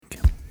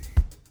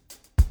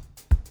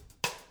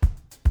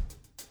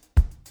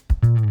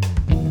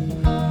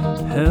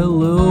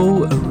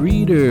Hello,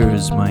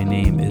 readers. My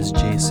name is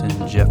Jason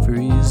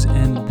Jeffries,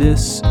 and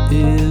this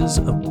is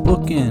a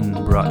Bookin'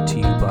 brought to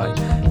you by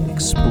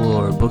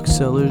Explore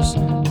Booksellers,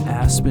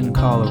 Aspen,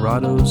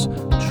 Colorado's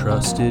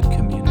trusted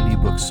community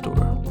bookstore.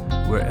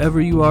 Wherever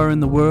you are in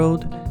the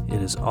world,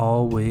 it is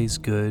always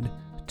good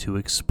to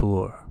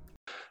explore.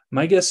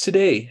 My guest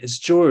today is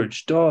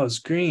George Dawes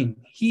Green.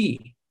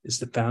 He is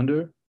the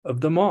founder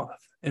of The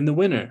Moth and the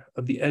winner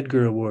of the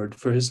Edgar Award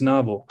for his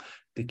novel,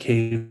 The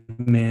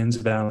Caveman's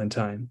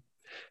Valentine.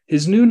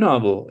 His new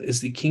novel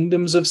is The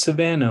Kingdoms of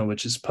Savannah,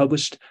 which is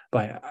published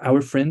by our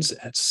friends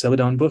at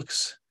Celadon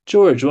Books.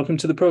 George, welcome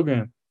to the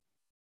program.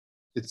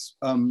 It's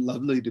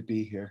lovely to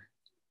be here.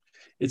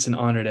 It's an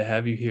honor to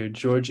have you here,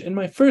 George. And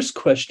my first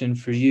question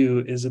for you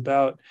is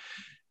about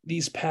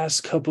these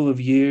past couple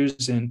of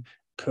years and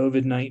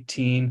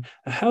COVID-19.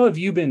 How have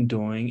you been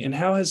doing, and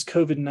how has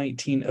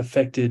COVID-19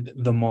 affected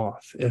The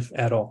Moth, if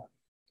at all?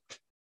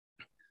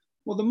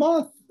 Well, The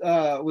Moth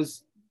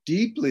was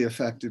deeply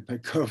affected by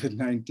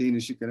COVID-19,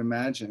 as you can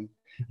imagine.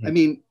 Mm-hmm. I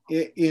mean,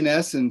 in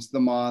essence, The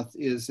Moth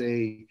is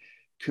a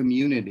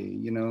community.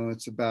 You know,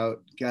 it's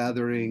about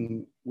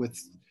gathering with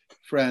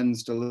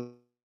friends to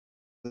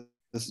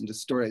listen to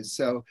stories.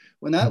 So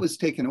when that was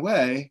taken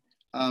away,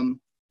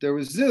 there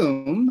was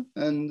Zoom,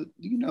 and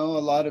you know,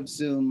 a lot of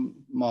Zoom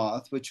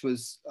Moth, which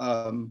was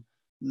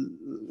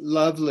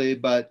lovely,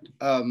 but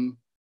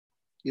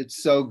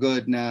it's so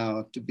good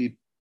now to be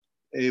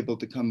able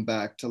to come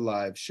back to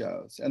live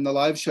shows, and the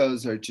live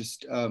shows are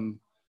just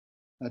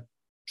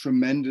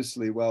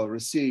tremendously well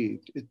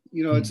received.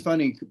 It's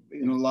funny,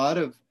 you know, a lot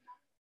of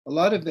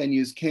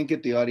venues can't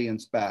get the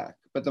audience back,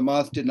 but the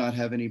Moth did not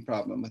have any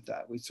problem with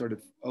that. We sort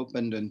of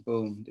opened and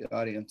boom, the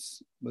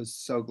audience was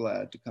so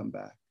glad to come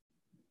back.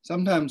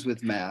 Sometimes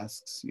with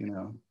masks, you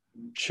know.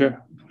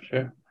 Sure.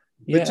 Yeah,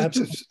 but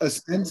just a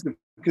sense of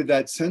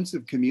that sense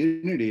of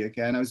community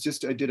again. I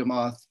did a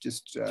Moth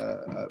just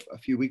a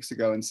few weeks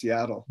ago in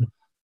Seattle,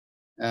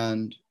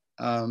 and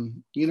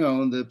you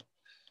know,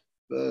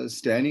 the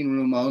standing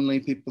room only,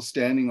 people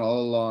standing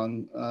all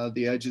along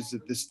the edges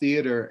of this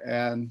theater,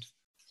 and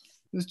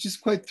it was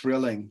just quite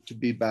thrilling to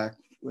be back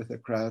with a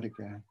crowd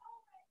again.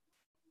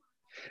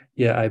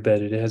 Yeah, I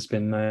bet it has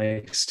been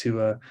nice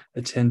to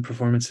attend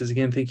performances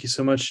again. Thank you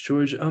so much,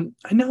 George.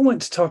 I now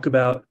want to talk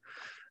about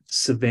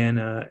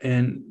Savannah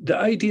and the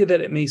idea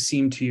that it may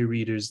seem to your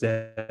readers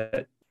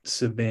that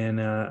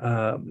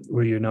Savannah,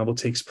 where your novel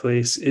takes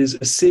place, is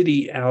a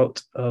city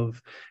out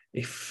of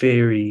a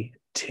fairy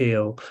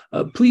tale.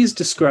 Please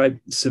describe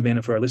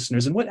Savannah for our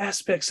listeners, and what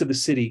aspects of the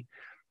city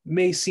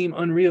may seem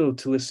unreal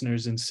to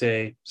listeners in,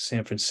 say,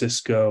 San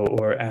Francisco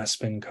or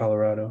Aspen,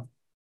 Colorado.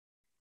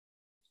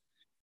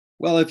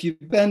 Well, if you've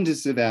been to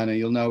Savannah,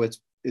 you'll know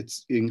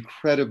it's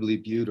incredibly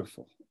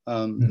beautiful.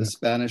 The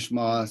Spanish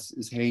moss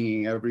is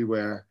hanging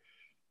everywhere.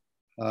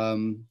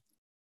 And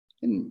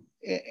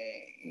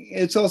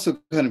it's also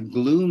kind of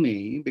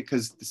gloomy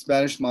because the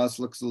Spanish moss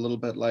looks a little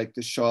bit like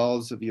the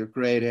shawls of your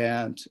great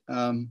aunt.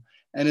 And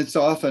it's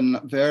often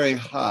very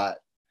hot.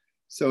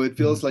 So it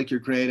feels like your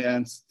great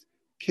aunt's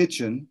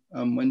kitchen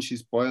when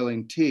she's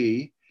boiling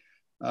tea.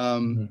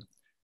 But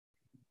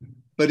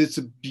it's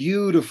a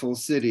beautiful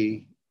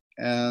city.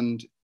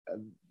 And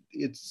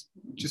it's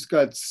just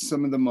got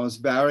some of the most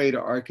varied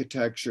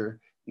architecture,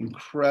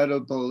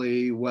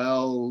 incredibly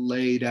well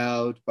laid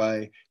out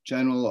by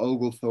General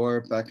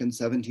Oglethorpe back in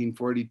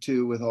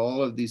 1742 with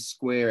all of these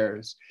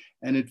squares.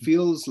 And it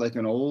feels like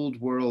an old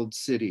world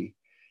city.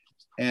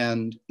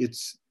 And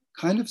it's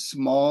kind of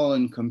small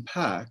and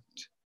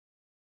compact,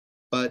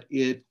 but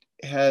it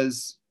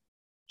has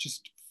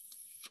just,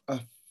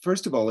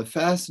 first of all, a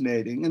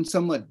fascinating and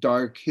somewhat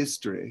dark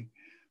history.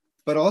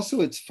 But also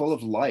it's full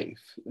of life.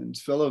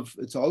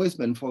 It's always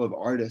been full of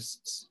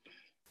artists.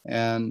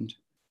 And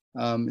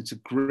it's a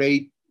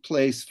great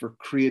place for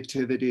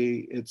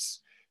creativity.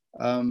 It's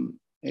an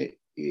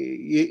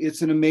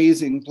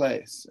amazing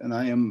place. And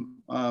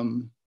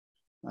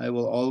I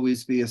will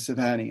always be a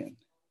Savannian.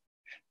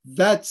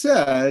 That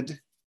said,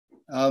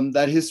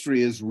 that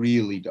history is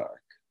really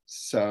dark.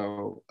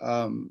 So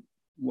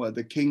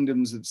The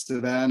Kingdoms of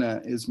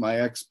Savannah is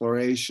my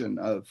exploration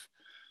of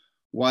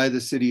why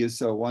the city is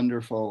so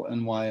wonderful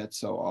and why it's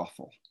so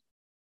awful.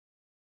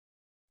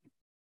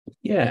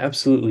 Yeah,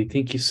 absolutely.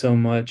 Thank you so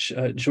much,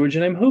 George.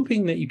 And I'm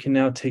hoping that you can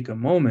now take a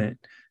moment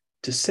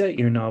to set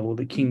your novel,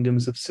 The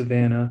Kingdoms of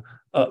Savannah,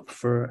 up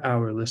for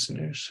our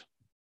listeners.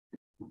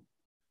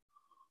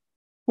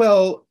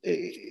 Well,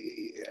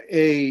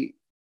 a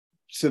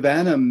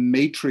Savannah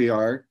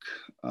matriarch,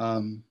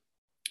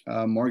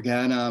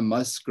 Morgana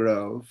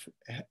Musgrove,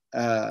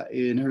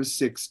 in her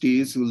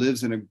 60s, who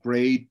lives in a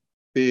great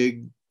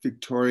big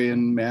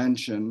Victorian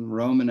mansion,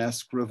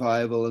 Romanesque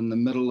revival in the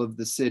middle of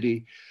the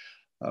city.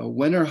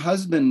 When her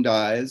husband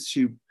dies,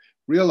 she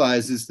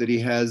realizes that he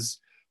has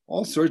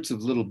all sorts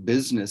of little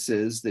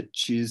businesses that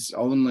she's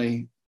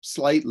only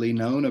slightly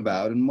known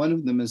about, and one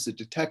of them is a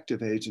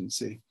detective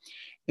agency.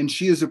 And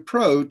she is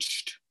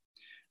approached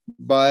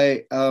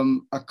by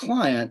a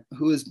client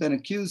who has been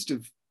accused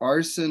of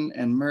arson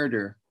and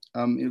murder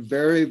a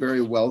very,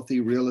 very wealthy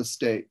real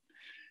estate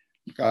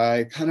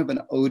guy, kind of an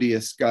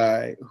odious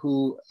guy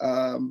who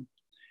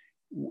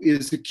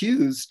is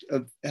accused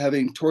of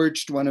having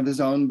torched one of his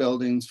own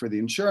buildings for the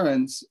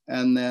insurance.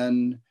 And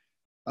then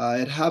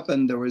it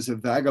happened, there was a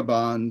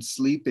vagabond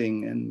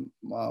sleeping in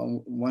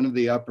one of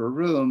the upper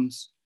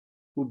rooms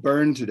who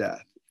burned to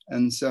death.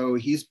 And so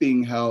he's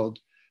being held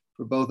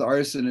for both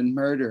arson and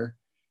murder.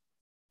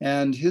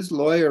 And his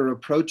lawyer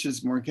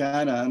approaches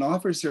Morgana and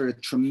offers her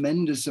a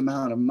tremendous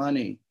amount of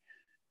money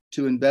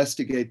to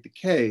investigate the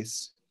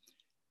case.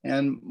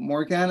 And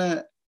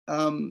Morgana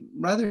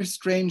rather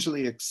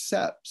strangely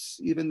accepts,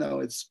 even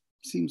though it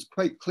seems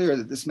quite clear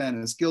that this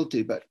man is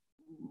guilty, but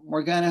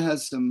Morgana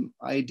has some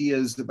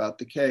ideas about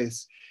the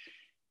case.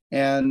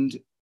 And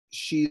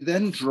she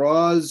then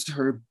draws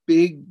her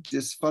big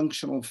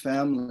dysfunctional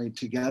family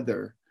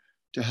together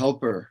to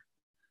help her.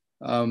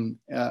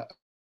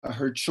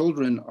 Her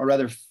children are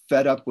rather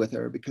fed up with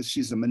her because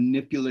she's a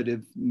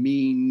manipulative,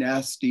 mean,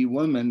 nasty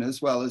woman,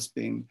 as well as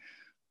being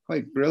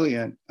quite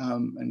brilliant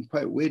and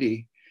quite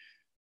witty.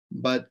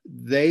 But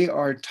they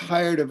are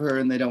tired of her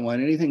and they don't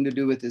want anything to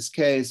do with this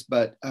case.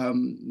 But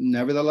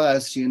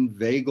nevertheless, she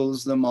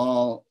inveigles them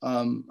all,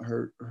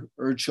 her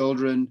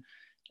children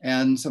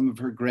and some of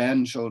her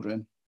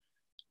grandchildren,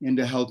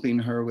 into helping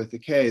her with the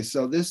case.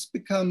 So this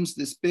becomes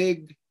this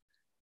big,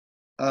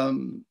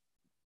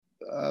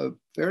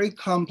 very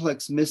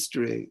complex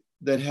mystery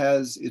that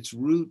has its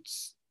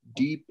roots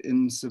deep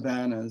in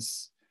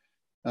Savannah's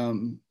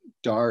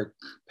dark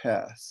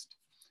past.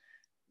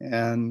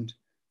 And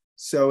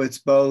so it's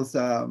both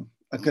a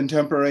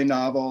contemporary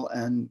novel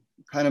and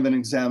kind of an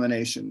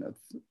examination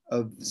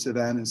of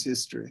Savannah's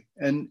history.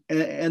 And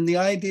the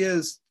idea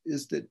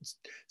is that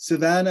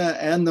Savannah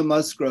and the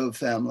Musgrove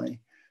family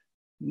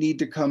need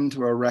to come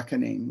to a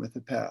reckoning with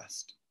the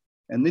past.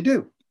 And they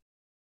do.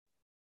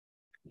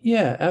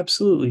 Yeah,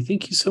 absolutely.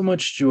 Thank you so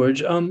much,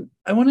 George.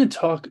 I want to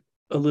talk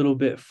a little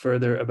bit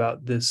further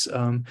about this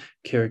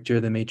character,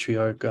 the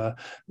matriarch,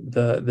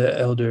 the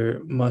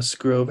elder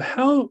Musgrove.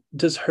 How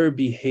does her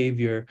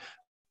behavior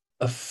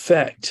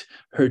affect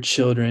her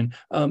children,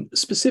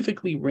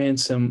 specifically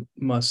Ransom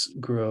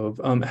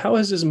Musgrove? How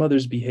has his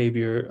mother's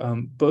behavior,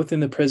 both in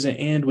the present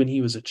and when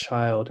he was a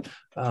child,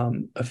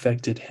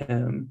 affected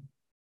him?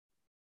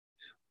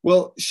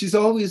 Well, she's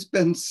always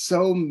been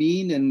so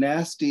mean and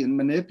nasty and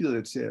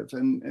manipulative,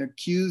 and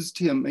accused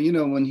him,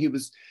 when he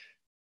was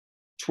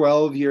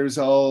 12 years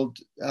old,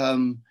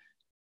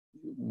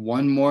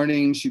 one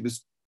morning she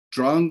was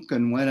drunk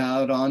and went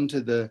out onto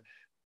the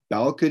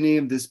balcony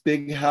of this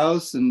big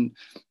house and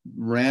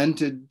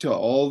ranted to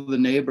all the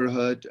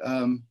neighborhood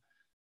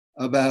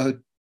about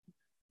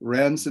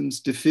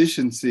Ransom's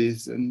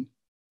deficiencies and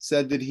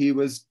said that he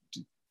was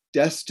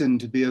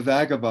destined to be a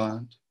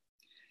vagabond.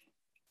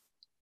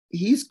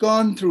 He's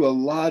gone through a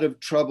lot of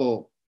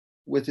trouble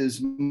with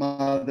his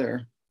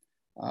mother.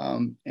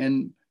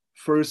 And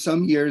for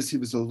some years, he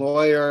was a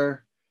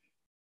lawyer,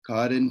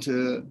 got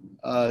into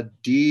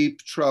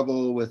deep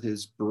trouble with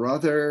his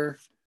brother,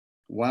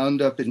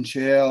 wound up in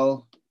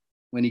jail.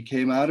 When he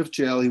came out of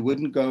jail, he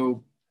wouldn't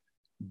go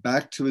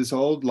back to his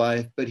old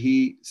life, but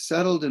he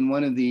settled in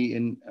one of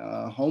the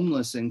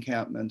homeless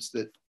encampments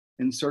that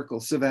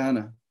encircle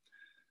Savannah.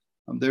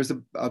 There's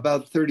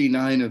about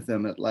 39 of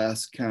them at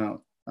last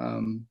count.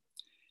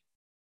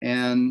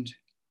 And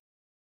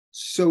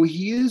so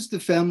he is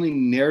the family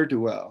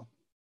ne'er-do-well,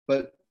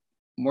 but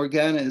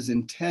Morgana is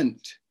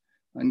intent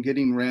on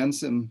getting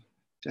Ransom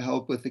to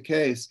help with the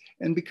case.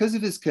 And because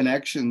of his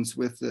connections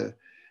with the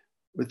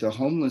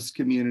homeless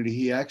community,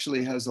 he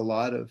actually has a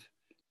lot of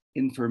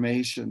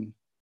information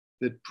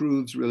that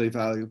proves really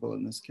valuable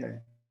in this case.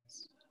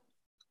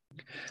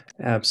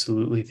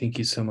 Absolutely. Thank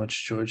you so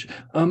much, George.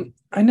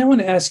 I now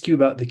want to ask you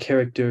about the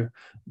character,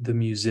 the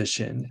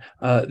musician,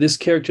 this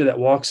character that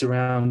walks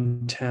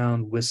around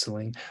town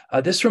whistling.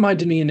 This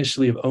reminded me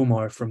initially of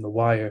Omar from The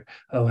Wire.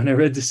 When I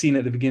read the scene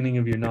at the beginning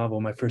of your novel,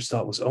 my first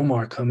thought was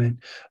Omar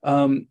coming.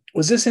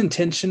 Was this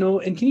intentional?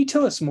 And can you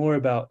tell us more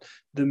about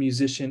the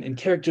musician and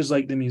characters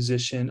like the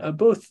musician,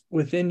 both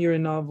within your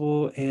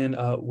novel and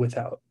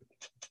without?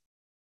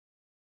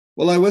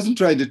 Well, I wasn't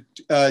trying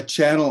to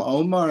channel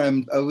Omar.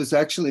 I was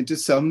actually, to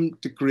some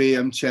degree,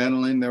 I'm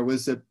channeling. There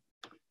was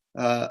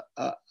a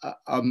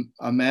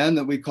man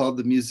that we called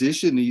the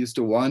musician who used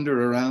to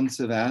wander around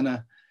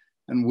Savannah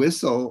and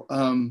whistle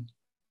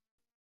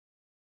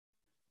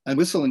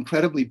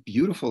incredibly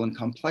beautiful and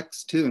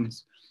complex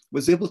tunes.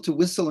 Was able to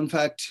whistle, in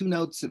fact, two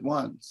notes at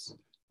once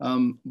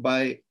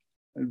by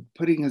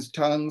putting his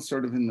tongue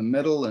sort of in the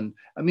middle. And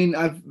I mean,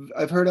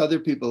 I've heard other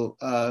people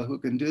who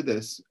can do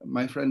this.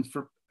 My friend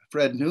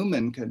Fred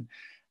Newman can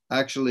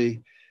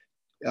actually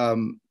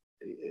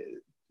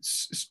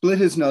split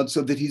his notes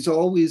so that he's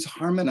always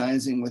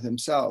harmonizing with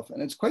himself.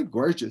 And it's quite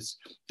gorgeous.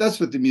 That's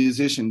what the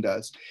musician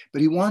does.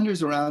 But he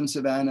wanders around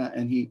Savannah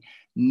and he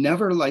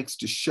never likes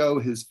to show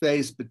his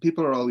face, but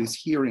people are always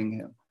hearing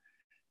him.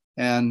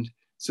 And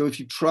so if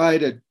you try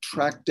to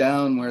track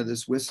down where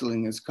this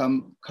whistling is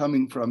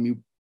coming from, you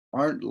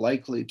aren't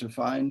likely to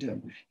find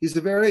him. He's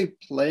a very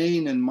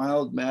plain and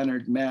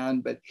mild-mannered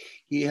man, but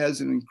he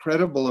has an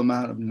incredible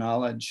amount of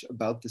knowledge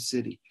about the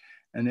city.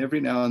 And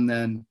every now and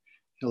then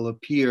he'll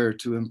appear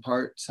to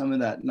impart some of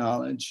that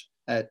knowledge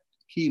at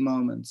key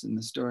moments in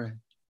the story.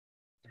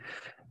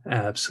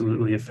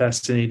 Absolutely a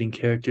fascinating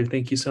character.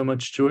 Thank you so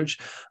much, George.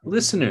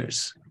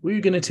 Listeners,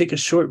 we're going to take a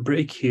short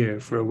break here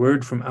for a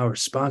word from our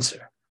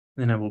sponsor.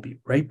 Then I will be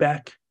right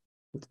back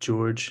with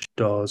George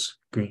Dawes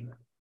Green.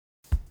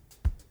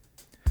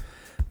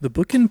 The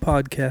Bookin'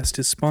 Podcast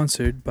is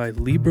sponsored by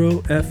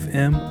Libro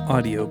FM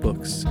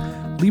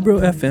Audiobooks. Libro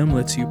FM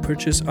lets you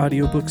purchase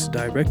audiobooks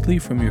directly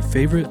from your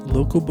favorite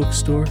local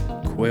bookstore,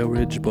 Quail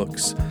Ridge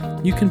Books.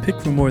 You can pick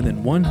from more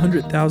than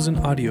 100,000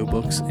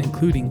 audiobooks,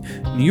 including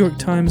New York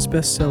Times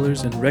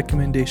bestsellers and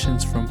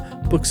recommendations from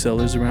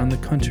booksellers around the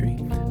country.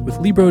 With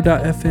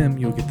Libro.fm,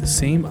 you'll get the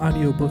same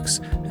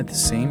audiobooks at the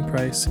same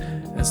price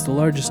as the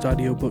largest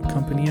audiobook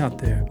company out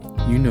there.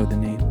 You know the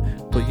name.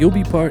 But you'll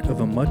be part of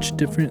a much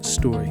different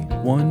story,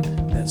 one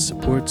that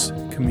supports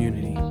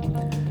community.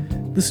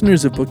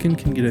 Listeners of Bookin'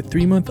 can get a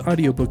 3-month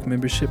audiobook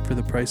membership for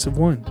the price of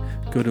one.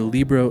 Go to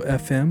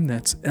Libro.fm,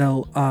 that's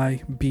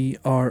Libro.fm,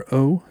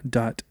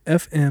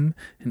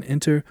 and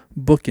enter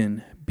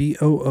Bookin',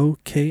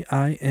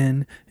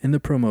 Bookin, in the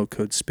promo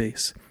code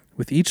space.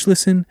 With each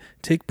listen,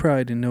 take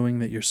pride in knowing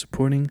that you're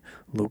supporting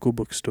local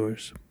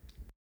bookstores.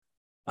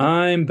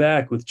 I'm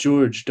back with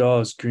George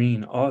Dawes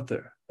Green,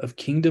 author of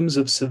Kingdoms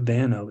of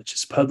Savannah, which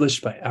is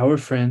published by our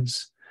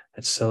friends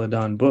at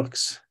Celadon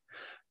Books.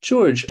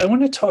 George, I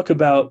want to talk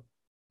about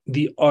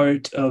the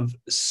art of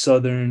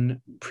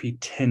Southern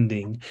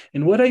pretending.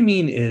 And what I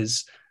mean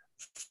is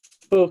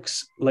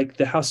folks like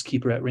the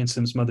housekeeper at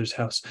Ransom's mother's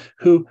house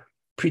who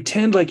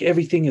pretend like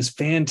everything is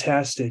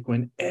fantastic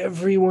when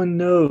everyone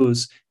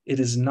knows it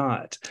is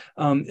not.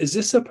 Is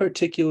this a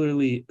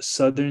particularly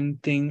Southern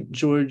thing,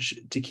 George,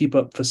 to keep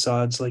up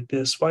facades like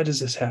this? Why does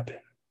this happen?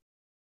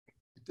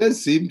 It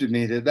does seem to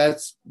me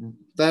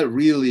that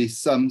really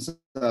sums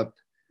up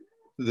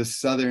the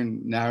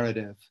Southern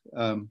narrative.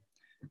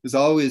 There's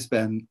always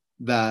been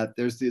that.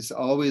 There's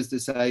always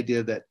this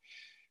idea that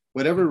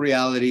whatever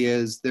reality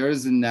is, there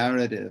is a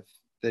narrative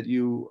that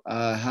you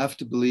have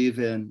to believe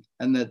in,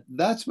 and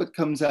that's what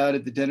comes out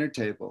at the dinner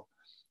table.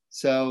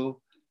 So,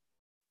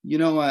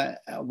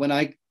 when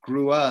I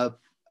grew up,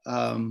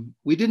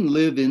 we didn't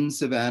live in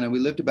Savannah. We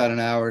lived about an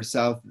hour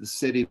south of the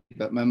city,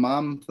 but my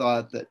mom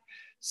thought that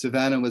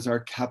Savannah was our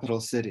capital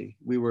city.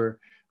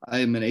 I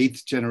am an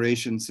 8th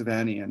generation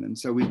Savannian. And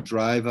so we'd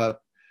drive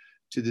up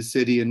to the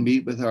city and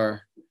meet with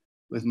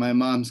my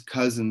mom's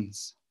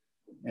cousins.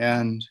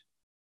 And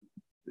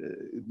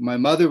my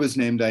mother was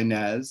named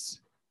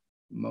Inez.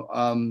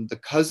 The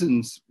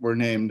cousins were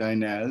named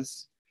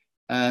Inez.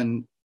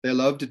 And they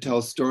loved to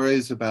tell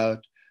stories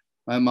about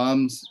my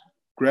mom's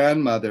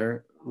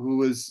grandmother, who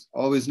was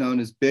always known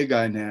as Big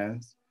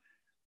Inez.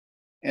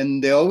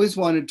 And they always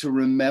wanted to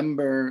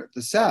remember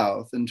the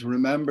South and to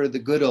remember the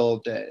good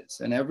old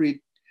days. And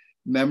every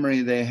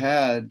memory they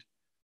had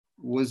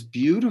was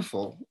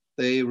beautiful.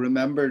 They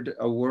remembered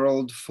a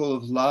world full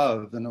of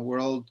love and a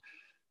world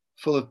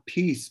full of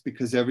peace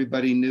because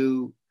everybody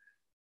knew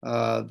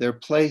their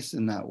place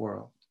in that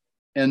world.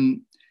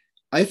 And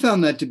I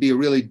found that to be a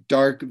really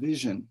dark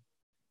vision.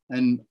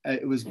 And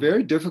it was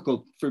very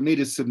difficult for me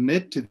to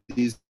submit to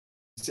these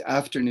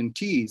afternoon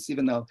teas,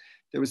 even though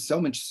there was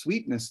so much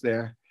sweetness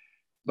there.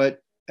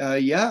 But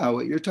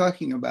what you're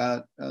talking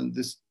about,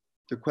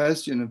 the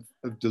question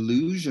of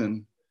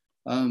delusion,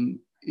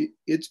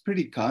 it's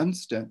pretty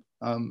constant.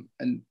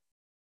 And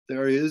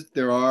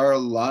there are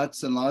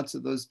lots and lots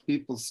of those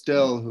people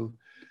still who,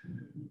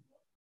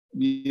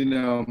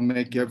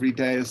 make every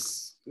day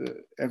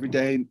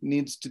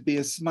needs to be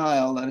a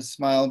smile, let a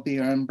smile be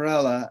your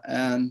umbrella.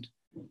 And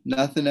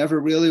nothing ever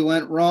really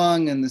went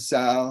wrong in the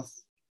South.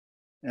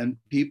 And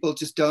people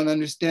just don't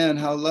understand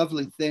how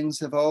lovely things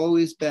have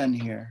always been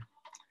here.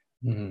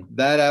 Mm-hmm.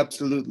 That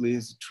absolutely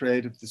is a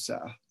trait of the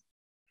South.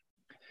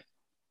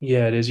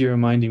 Yeah, it is. You're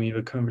reminding me of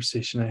a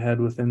conversation I had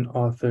with an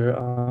author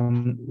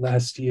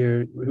last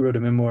year who wrote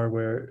a memoir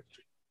where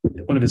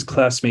one of his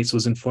classmates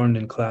was informed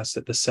in class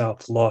that the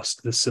South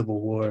lost the Civil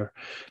War,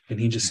 and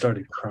he just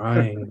started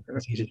crying.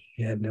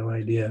 He had no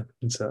idea.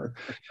 And so,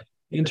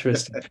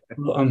 interesting.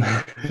 Well,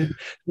 thank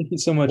you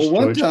so much,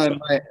 George.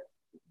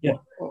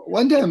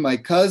 One time my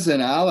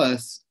cousin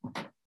Alice,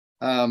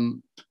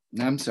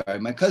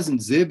 my cousin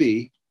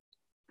Zibby,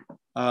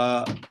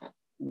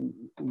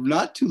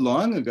 not too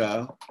long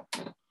ago,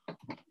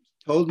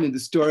 told me the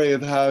story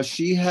of how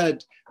she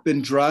had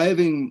been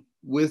driving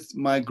with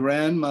my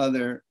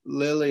grandmother,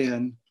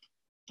 Lillian,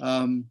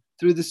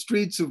 through the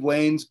streets of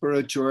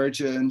Waynesboro,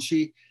 Georgia. And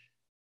she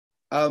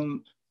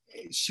was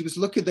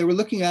they were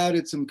looking out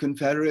at some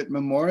Confederate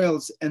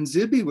memorials, and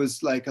Zibby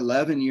was like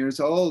 11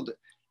 years old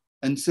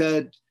and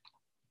said,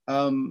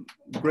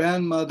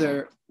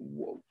 grandmother,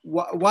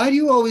 why do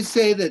you always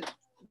say that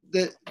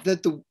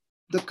the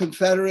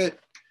Confederate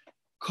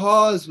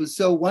cause was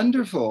so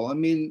wonderful? I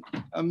mean,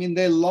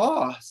 they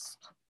lost.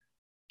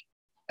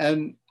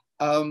 And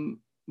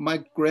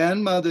my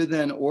grandmother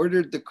then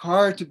ordered the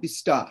car to be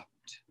stopped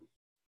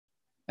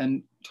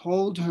and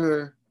told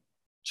her,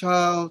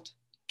 child,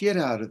 get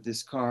out of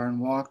this car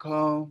and walk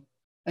home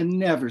and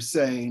never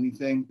say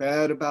anything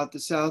bad about the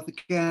South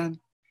again.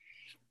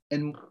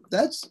 And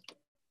that's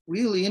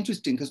really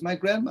interesting because my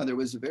grandmother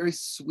was a very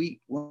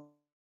sweet woman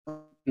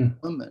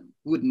who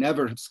would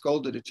never have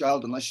scolded a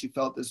child unless she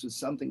felt this was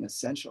something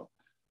essential.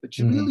 But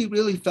she really,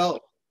 really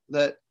felt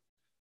that,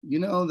 you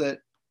know, that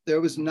there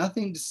was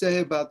nothing to say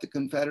about the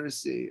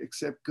Confederacy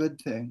except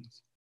good things.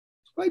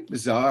 It's quite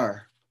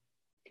bizarre.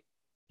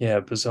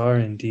 Yeah, bizarre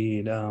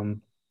indeed.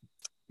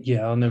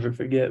 Yeah, I'll never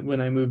forget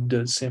when I moved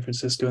to San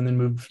Francisco and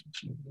then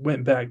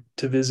went back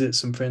to visit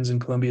some friends in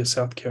Columbia,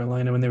 South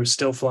Carolina, when they were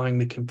still flying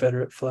the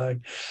Confederate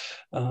flag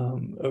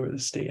over the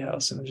State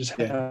House, and just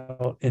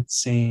how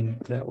insane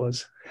that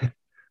was.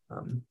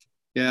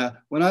 Yeah,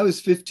 when I was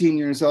 15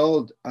 years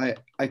old, I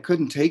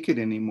couldn't take it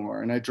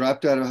anymore. And I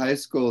dropped out of high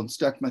school and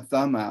stuck my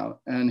thumb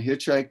out and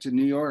hitchhiked to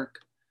New York.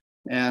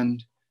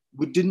 And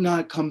we did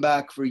not come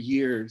back for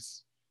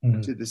years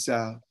to the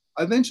South.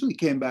 I eventually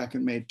came back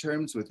and made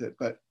terms with it.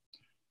 But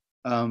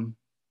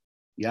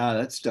yeah,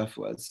 that stuff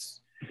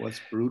was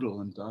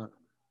brutal and dark.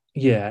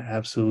 Yeah,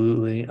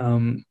 absolutely.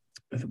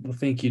 Well,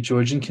 thank you,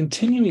 George. And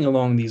continuing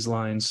along these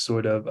lines,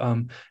 sort of,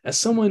 as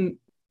someone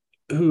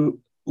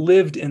who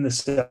lived in the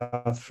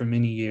South for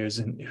many years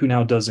and who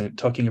now doesn't,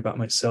 talking about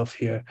myself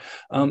here,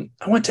 I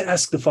want to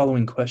ask the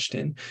following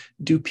question.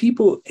 Do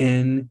people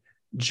in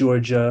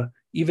Georgia,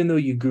 even though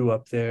you grew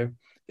up there,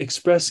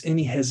 express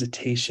any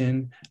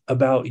hesitation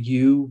about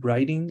you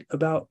writing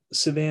about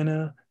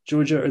Savannah,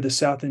 Georgia, or the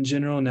South in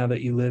general, now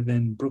that you live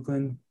in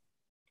Brooklyn?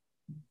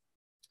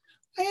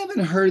 I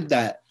haven't heard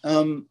that.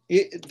 I'm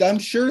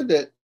sure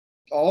that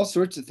all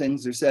sorts of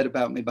things are said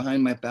about me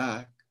behind my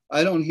back.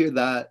 I don't hear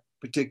that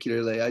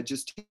particularly. I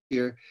just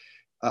hear,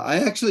 I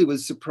actually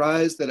was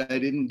surprised that I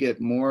didn't get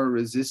more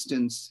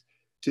resistance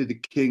to the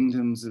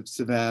Kingdoms of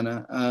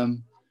Savannah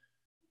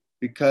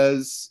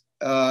because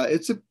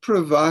it's a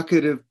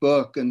provocative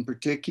book, and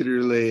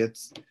particularly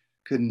it's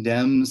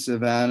condemns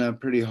Savannah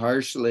pretty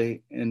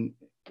harshly in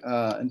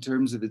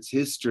terms of its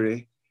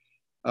history.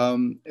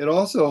 It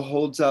also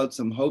holds out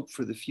some hope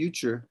for the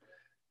future,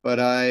 but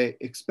I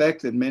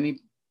expect that many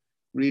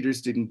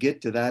readers didn't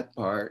get to that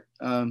part.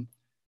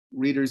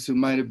 Readers who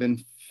might have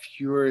been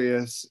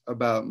furious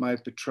about my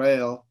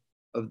portrayal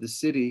of the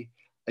city,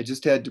 I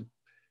just had to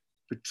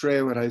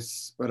portray what I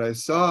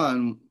saw.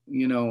 And,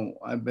 you know,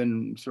 I've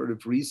been sort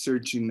of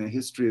researching the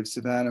history of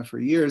Savannah for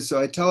years.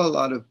 So I tell a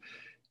lot of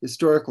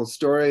historical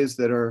stories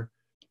that are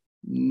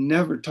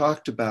never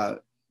talked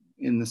about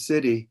in the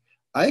city.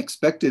 I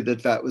expected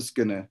that was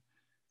going to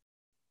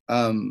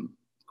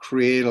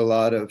create a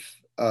lot of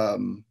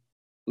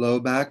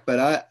blowback,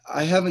 but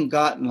I haven't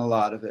gotten a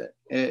lot of it.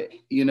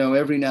 You know,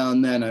 every now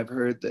and then I've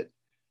heard that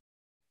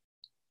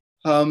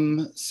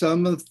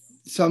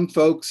some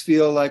folks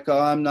feel like, oh,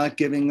 I'm not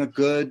giving a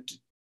good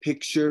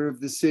picture of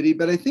the city.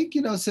 But I think,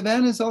 you know,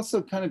 Savannah is also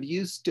kind of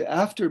used to,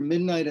 after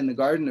Midnight in the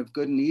Garden of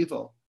Good and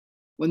Evil,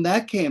 when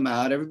that came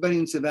out, everybody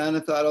in Savannah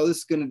thought, oh, this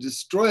is going to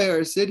destroy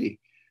our city.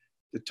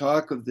 The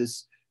talk of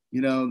this, you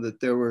know, that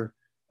there were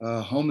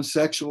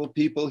homosexual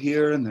people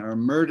here and there are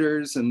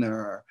murders and there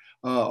are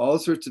all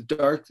sorts of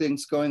dark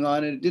things going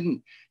on. And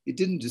it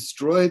didn't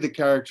destroy the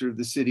character of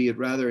the city, it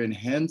rather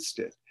enhanced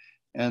it.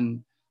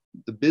 And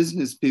the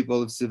business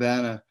people of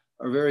Savannah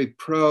are very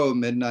pro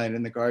Midnight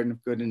in the Garden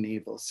of Good and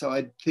Evil. So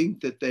I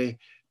think that they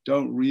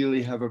don't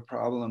really have a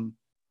problem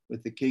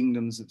with the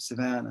Kingdoms of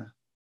Savannah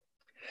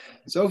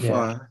so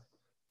far.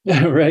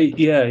 Right.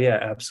 Yeah,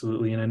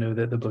 absolutely. And I know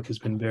that the book has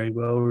been very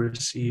well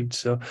received.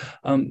 So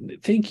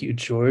thank you,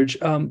 George.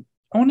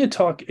 I want to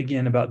talk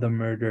again about the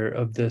murder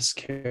of this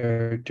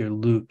character,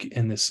 Luke,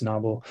 in this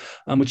novel,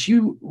 which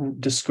you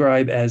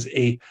describe as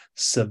a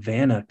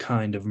Savannah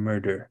kind of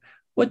murder.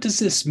 What does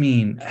this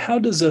mean? How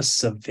does a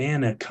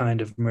Savannah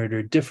kind of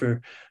murder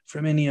differ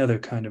from any other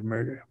kind of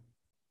murder?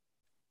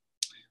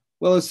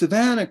 Well, a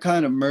Savannah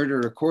kind of murder,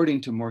 according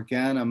to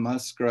Morgana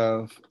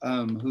Musgrove,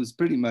 who's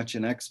pretty much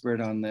an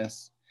expert on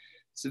this,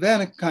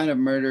 Savannah kind of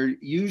murder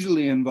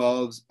usually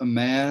involves a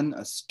man,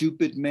 a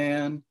stupid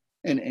man,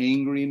 an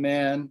angry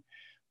man,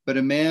 but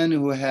a man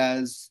who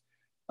has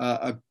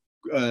an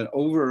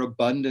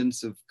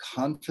overabundance of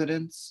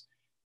confidence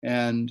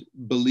and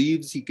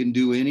believes he can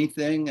do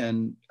anything,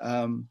 and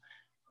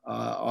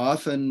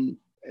often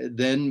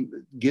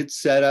then gets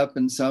set up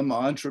in some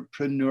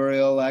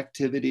entrepreneurial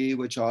activity,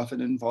 which often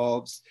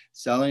involves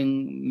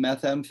selling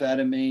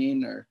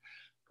methamphetamine or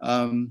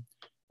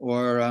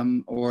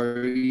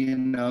you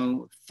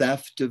know,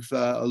 theft of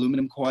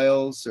aluminum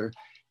coils,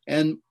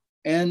 and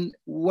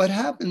what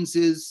happens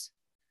is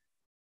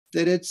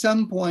that at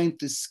some point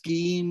the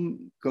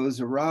scheme goes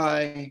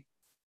awry.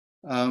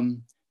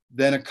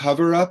 Then a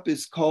cover-up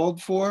is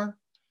called for,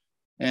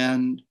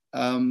 and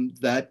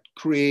that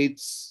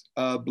creates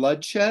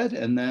bloodshed,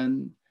 and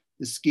then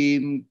the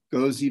scheme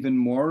goes even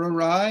more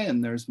awry,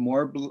 and there's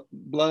more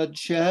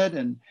bloodshed,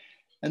 and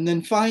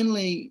then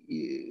finally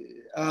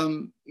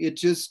it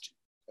just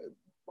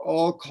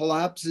all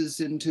collapses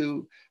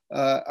into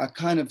a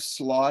kind of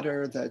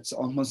slaughter that's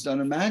almost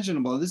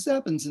unimaginable. This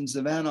happens in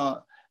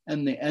Savannah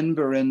and the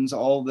Enverins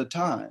all the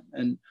time.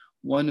 And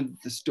one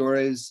of the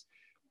stories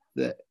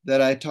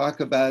that I talk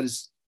about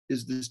is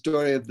the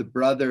story of the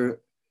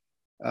brother,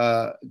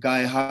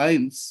 Guy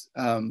Heinz,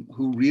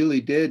 who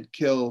really did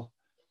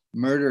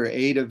murder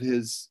 8 of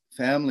his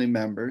family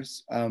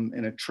members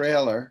in a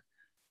trailer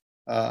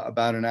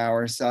about an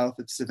hour south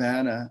of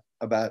Savannah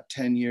about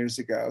 10 years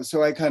ago.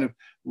 So I kind of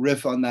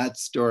riff on that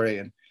story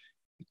and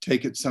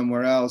take it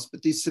somewhere else.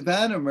 But these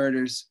Savannah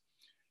murders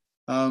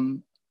are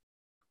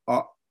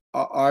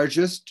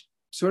just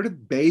sort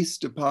of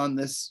based upon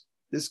this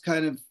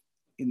kind of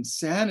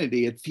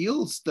insanity. It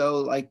feels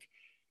though like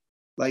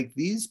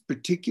these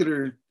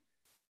particular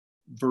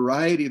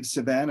variety of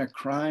Savannah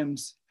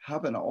crimes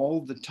happen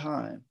all the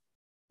time.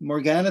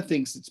 Morgana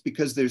thinks it's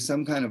because there's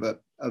some kind of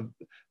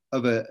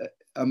a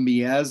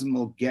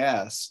miasmal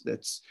gas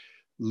that's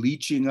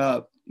leaching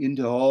up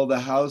into all the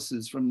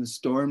houses from the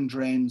storm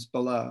drains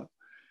below.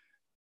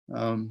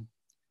 I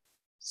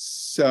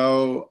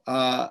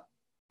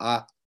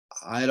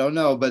don't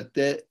know, but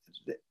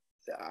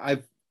I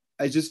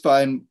just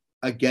find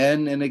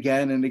again and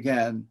again and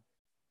again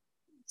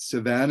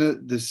Savannah,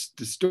 the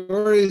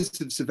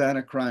stories of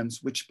Savannah crimes,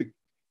 which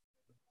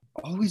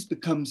always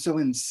become so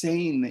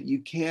insane that you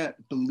can't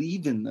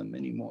believe in them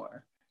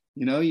anymore.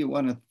 You know, you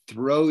want to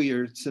throw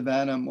your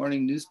Savannah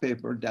morning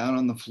newspaper down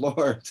on the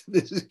floor.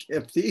 This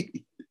can't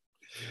be.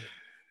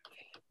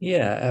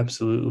 Yeah,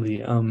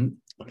 absolutely.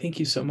 Thank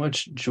you so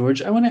much,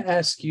 George. I want to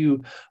ask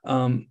you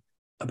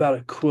about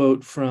a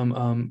quote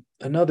from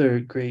another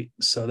great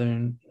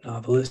Southern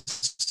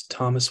novelist,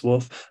 Thomas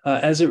Wolfe,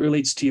 as it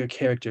relates to your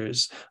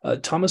characters.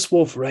 Thomas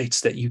Wolfe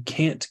writes that you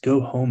can't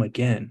go home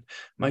again.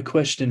 My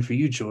question for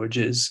you, George,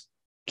 is,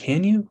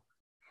 can you?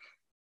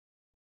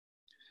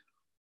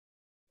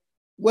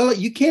 Well,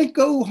 you can't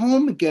go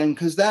home again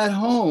because that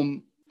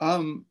home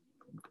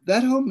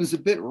is a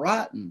bit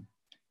rotten.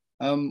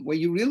 What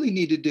you really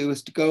need to do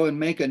is to go and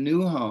make a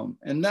new home.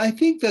 And I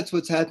think that's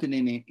what's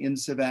happening in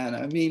Savannah.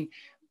 I mean,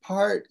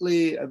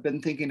 partly I've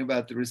been thinking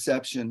about the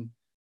reception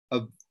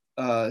to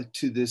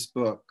this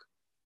book.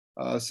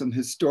 Some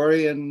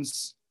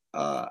historians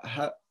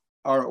are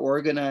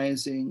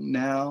organizing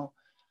now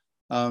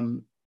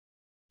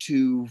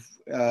to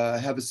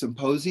have a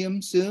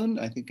symposium soon,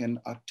 I think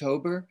in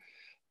October,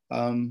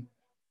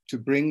 to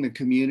bring the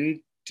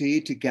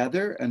community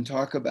together and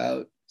talk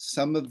about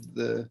some of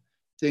the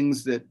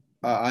things that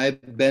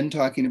I've been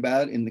talking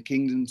about in the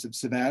Kingdoms of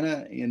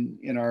Savannah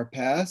in our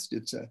past.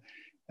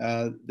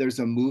 There's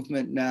a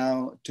movement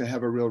now to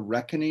have a real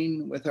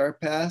reckoning with our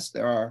past.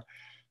 The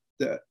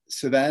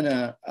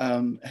Savannah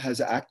has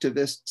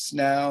activists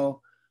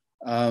now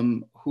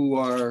who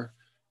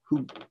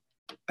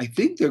I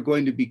think they're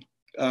going to be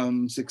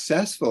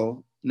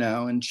successful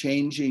now in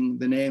changing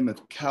the name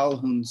of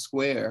Calhoun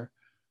Square,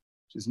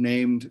 which is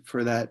named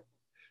for that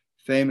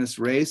famous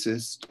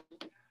racist,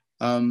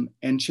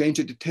 and change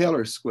it to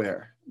Taylor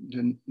Square,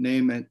 to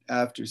name it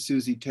after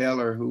Susie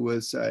Taylor, who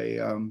was a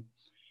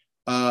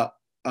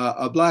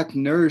Black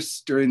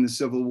nurse during the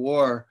Civil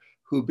War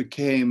who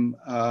became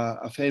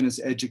a famous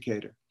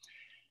educator.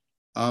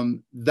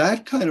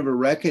 That kind of a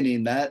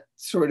reckoning, that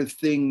sort of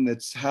thing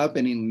that's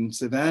happening in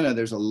Savannah,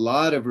 there's a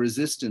lot of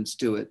resistance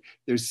to it.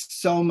 There's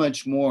so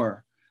much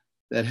more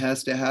that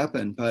has to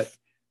happen. But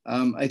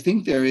I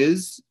think there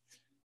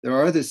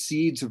are the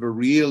seeds of a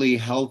really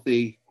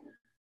healthy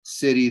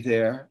city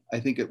there. I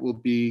think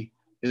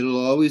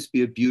it'll always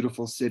be a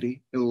beautiful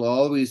city. It'll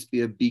always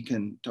be a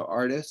beacon to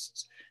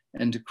artists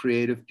and to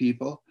creative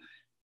people.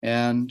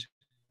 And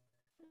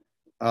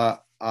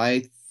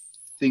I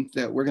think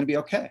that we're going to be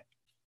okay.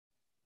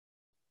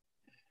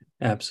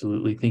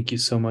 Absolutely. Thank you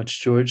so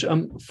much, George.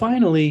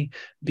 Finally,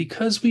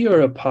 because we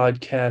are a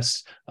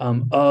podcast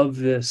of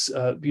this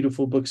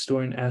beautiful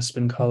bookstore in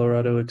Aspen,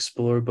 Colorado,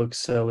 Explore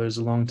Booksellers,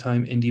 a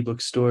longtime indie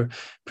bookstore,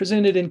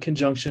 presented in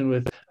conjunction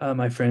with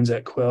my friends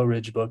at Quail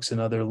Ridge Books,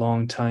 another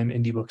longtime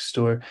indie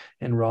bookstore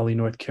in Raleigh,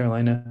 North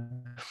Carolina,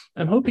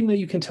 I'm hoping that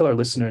you can tell our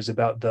listeners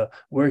about the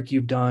work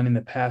you've done in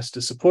the past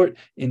to support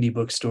indie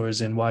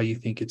bookstores and why you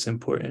think it's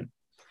important.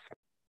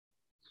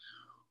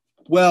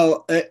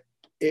 Well, I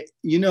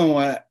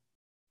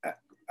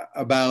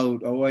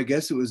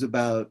guess it was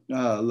about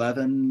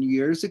 11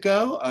 years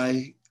ago,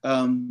 I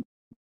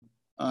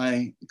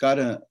got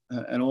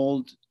an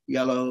old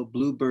yellow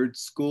Bluebird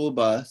school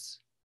bus,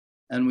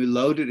 and we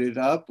loaded it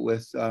up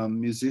with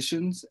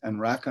musicians and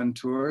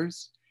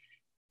raconteurs.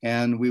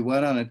 And we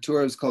went on a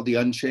tour. It was called the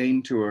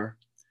Unchained Tour.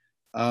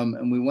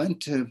 And we went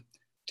to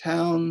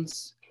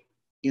towns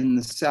in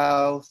the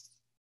South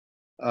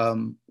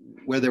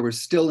where there were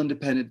still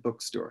independent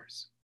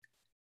bookstores.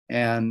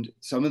 And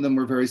some of them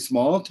were very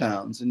small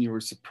towns, and you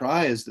were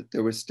surprised that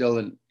there was still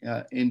an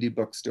indie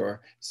bookstore.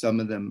 Some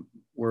of them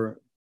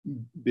were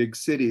big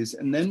cities.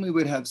 And then we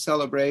would have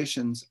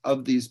celebrations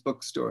of these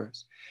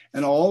bookstores.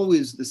 And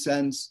always the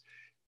sense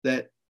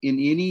that in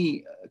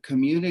any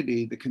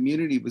community, the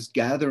community was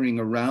gathering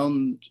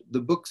around the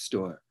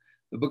bookstore.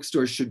 the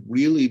bookstore should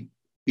really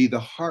be the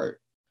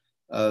heart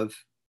of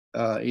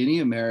any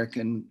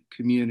American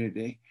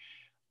community.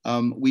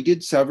 We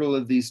did several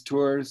of these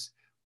tours.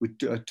 We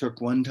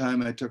took one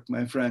time, I took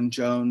my friend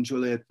Joan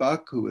Juliet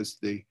Buck, who was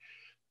the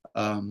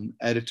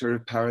editor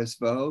of Paris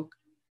Vogue.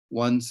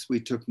 Once we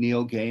took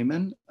Neil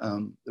Gaiman,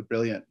 the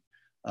brilliant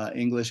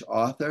English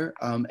author.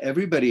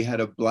 Everybody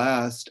had a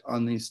blast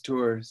on these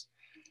tours.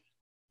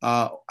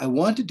 I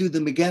want to do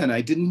them again.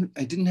 I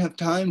didn't have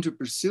time to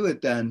pursue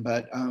it then,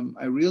 but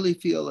I really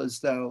feel as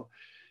though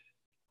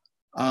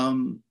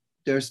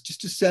there's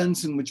just a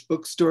sense in which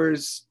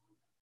bookstores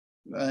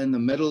in the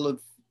middle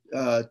of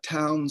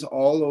towns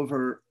all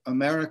over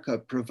America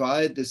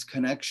provide this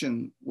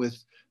connection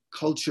with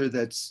culture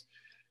that's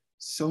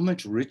so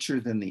much richer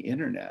than the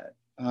internet.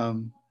 I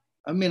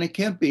mean, I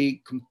can't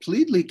be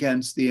completely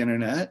against the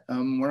internet.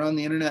 We're on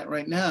the internet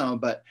right now,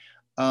 but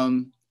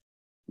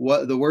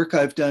what the work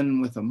I've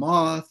done with The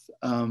Moth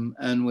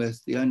and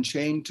with the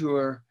Unchained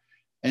Tour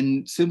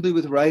and simply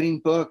with writing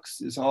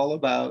books is all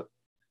about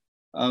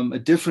a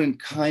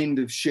different kind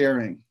of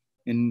sharing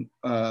in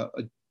a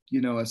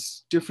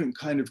different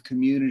kind of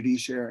community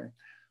sharing,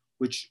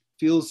 which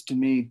feels to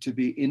me to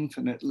be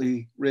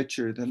infinitely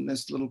richer than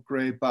this little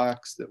gray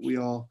box that we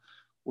all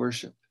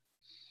worship.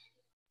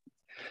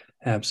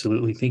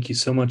 Absolutely. Thank you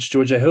so much,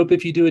 George. I hope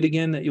if you do it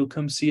again that you'll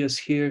come see us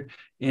here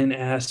in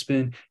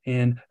Aspen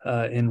and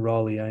in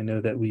Raleigh. I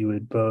know that we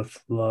would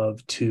both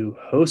love to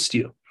host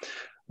you.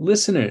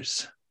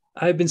 Listeners,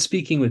 I've been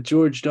speaking with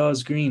George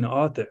Dawes Green,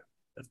 author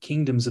of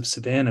Kingdoms of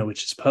Savannah,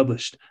 which is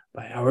published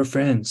by our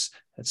friends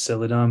at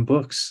Celadon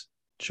Books.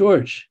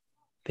 George,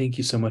 thank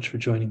you so much for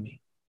joining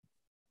me.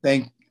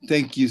 Thank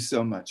you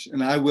so much.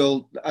 And I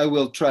will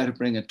try to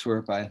bring a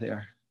tour by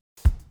there.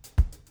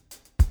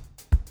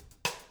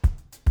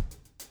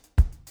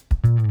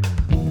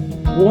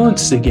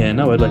 Once again,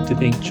 I would like to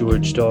thank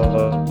George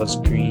Dawes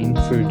Green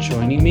for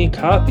joining me.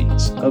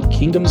 Copies of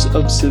Kingdoms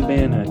of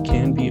Savannah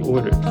can be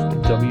ordered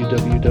from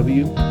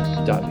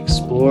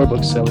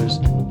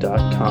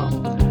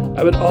www.explorebooksellers.com.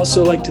 I would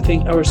also like to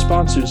thank our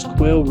sponsors,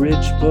 Quail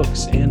Ridge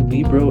Books and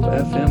Libro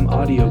FM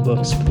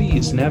Audiobooks.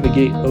 Please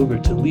navigate over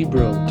to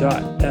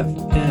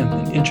libro.fm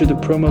and enter the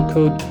promo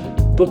code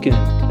BOOKIN,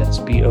 that's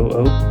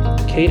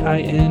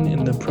BOOKIN,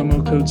 in the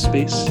promo code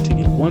space to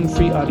get one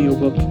free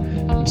audiobook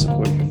and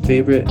support your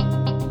favorite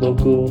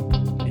local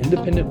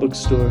independent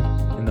bookstore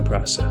in the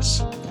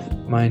process.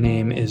 My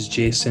name is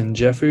Jason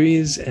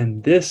Jefferies,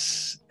 and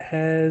this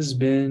has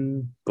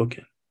been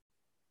Bookin'.